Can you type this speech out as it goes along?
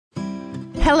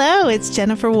Hello, it's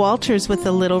Jennifer Walters with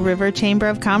the Little River Chamber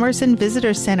of Commerce and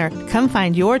Visitor Center. Come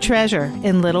find your treasure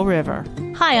in Little River.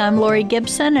 Hi, I'm Lori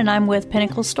Gibson, and I'm with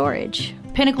Pinnacle Storage.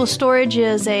 Pinnacle Storage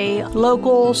is a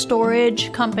local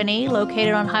storage company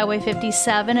located on Highway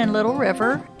 57 in Little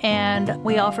River, and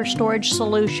we offer storage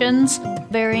solutions,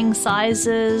 varying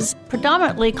sizes,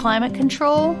 predominantly climate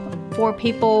control for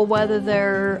people, whether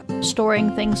they're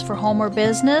storing things for home or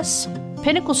business.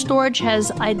 Pinnacle Storage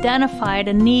has identified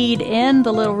a need in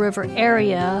the Little River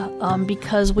area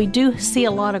because we do see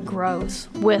a lot of growth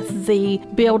with the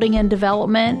building and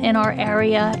development in our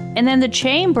area. And then the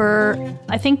Chamber,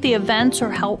 I think the events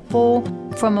are helpful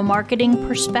from a marketing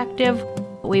perspective.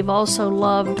 We've also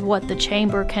loved what the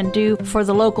Chamber can do for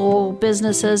the local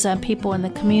businesses and people in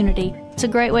the community. It's a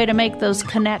great way to make those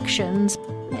connections.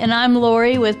 And I'm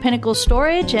Lori with Pinnacle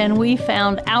Storage, and we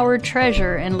found our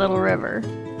treasure in Little River.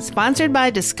 Sponsored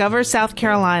by Discover South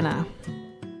Carolina.